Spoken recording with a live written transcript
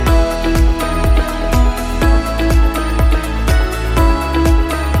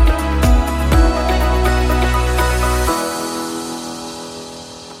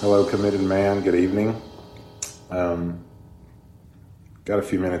Committed Man, good evening. Got a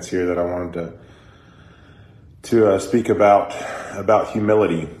few minutes here that I wanted to speak about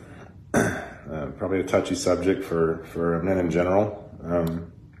humility. Probably a touchy subject for men in general,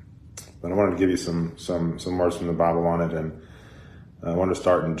 but I wanted to give you some words from the Bible on it, and I want to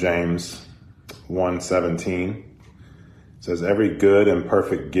start in James 1:17. It says, "Every good and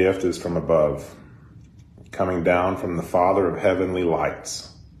perfect gift is from above, coming down from the Father of heavenly lights."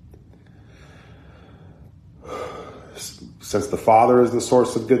 Since the Father is the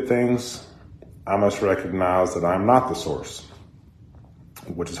source of good things, I must recognize that I'm not the source,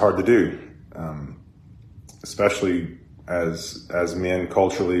 which is hard to do, especially as men.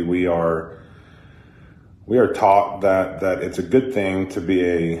 Culturally, we are taught that it's a good thing to be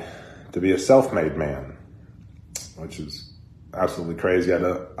a self-made man, which is absolutely crazy. I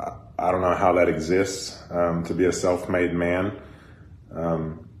don't know how that exists, to be a self-made man.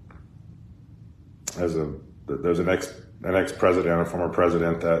 There's an ex-president, a former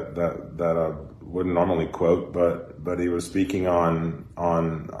president that I wouldn't normally quote, but he was speaking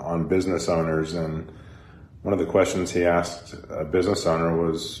on business owners, and one of the questions he asked a business owner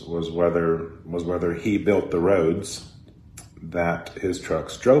was whether he built the roads that his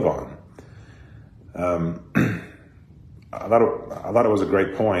trucks drove on. I thought it was a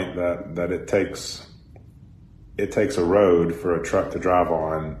great point that it takes a road for a truck to drive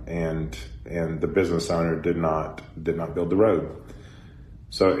on, and the business owner did not build the road.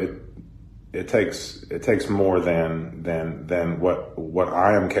 So it takes more than what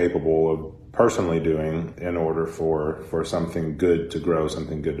I am capable of personally doing in order for something good to grow,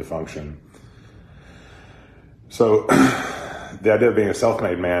 something good to function. So the idea of being a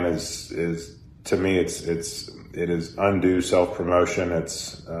self-made man is to me it is undue self-promotion.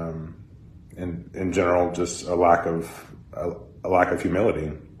 It's in general just a lack of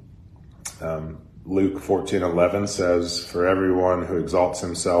humility. Luke 14:11 says, "For everyone who exalts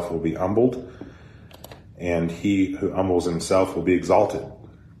himself will be humbled, and he who humbles himself will be exalted."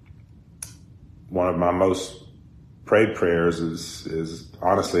 One of my most prayed prayers is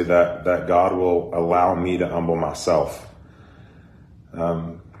honestly that God will allow me to humble myself,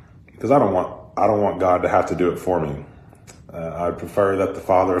 because I don't want God to have to do it for me. I'd prefer that the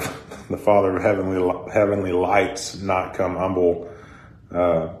Father of heavenly lights not come humble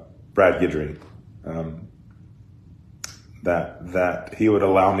Brad Guidry. That he would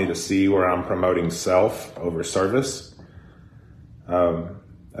allow me to see where I'm promoting self over service.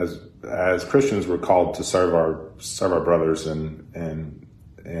 As Christians, we're called to serve our brothers, and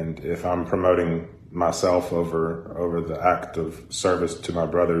if I'm promoting myself over the act of service to my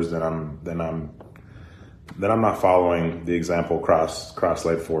brothers, then I'm not following the example Christ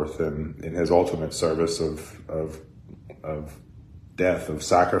laid forth in his ultimate service of death, of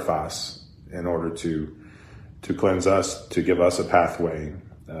sacrifice, in order to cleanse us, to give us a pathway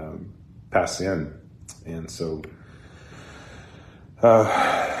past sin. And so,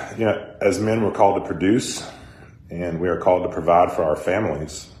 as men, we're called to produce, and we are called to provide for our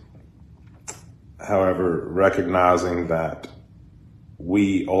families. However, recognizing that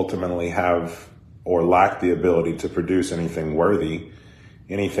we ultimately have or lack the ability to produce anything worthy,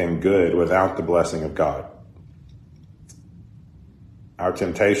 anything good, without the blessing of God. Our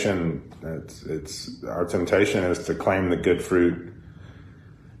temptation is to claim the good fruit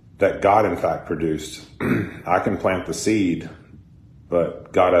that God in fact produced. I can plant the seed,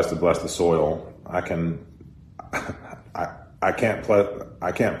 but God has to bless the soil. I can't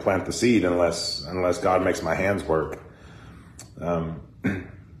plant the seed unless God makes my hands work.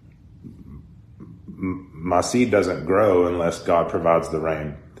 My seed doesn't grow unless God provides the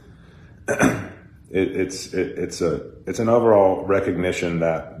rain. It's an overall recognition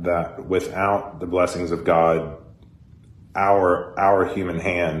that without the blessings of God, our human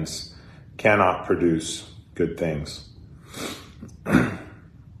hands cannot produce good things.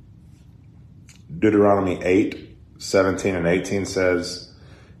 Deuteronomy 8:17 and 18 says,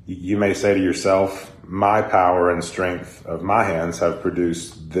 "You may say to yourself, my power and strength of my hands have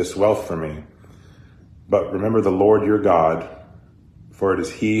produced this wealth for me. But remember the Lord your God, for it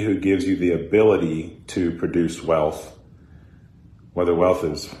is he who gives you the ability to produce wealth," whether wealth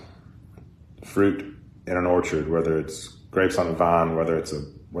is fruit in an orchard, whether it's grapes on a vine, whether it's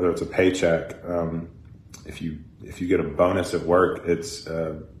a paycheck. If you get a bonus at work, it's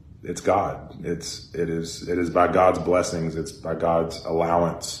God. It is by God's blessings. It's by God's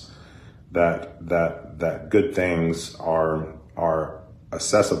allowance that good things are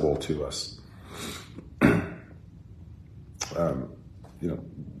accessible to us.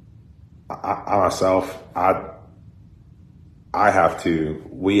 I myself,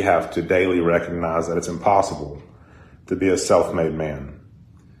 we have to daily recognize that it's impossible to be a self-made man.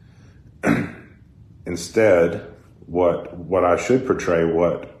 Instead, what I should portray,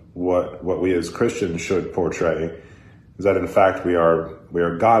 what we as Christians should portray, is that in fact we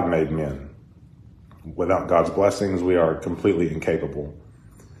are God-made men. Without God's blessings, we are completely incapable.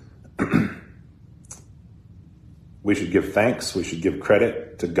 We should give thanks. We should give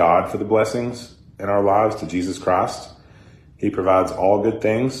credit to God for the blessings in our lives, to Jesus Christ. He provides all good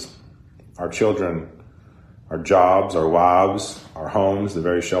things, our children, our jobs, our wives, our homes, the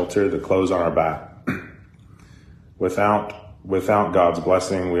very shelter, the clothes on our back. Without God's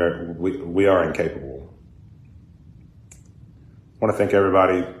blessing, we are incapable. I want to thank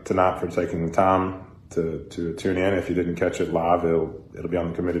everybody tonight for taking the time to tune in. If you didn't catch it live, it'll be on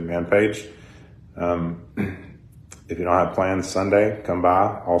the Committed Man page. If you don't have plans Sunday, come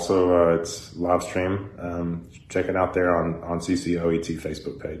by. Also, it's live stream. Check it out there on CCOET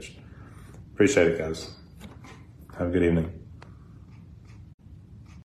Facebook page. Appreciate it, guys. Have a good evening.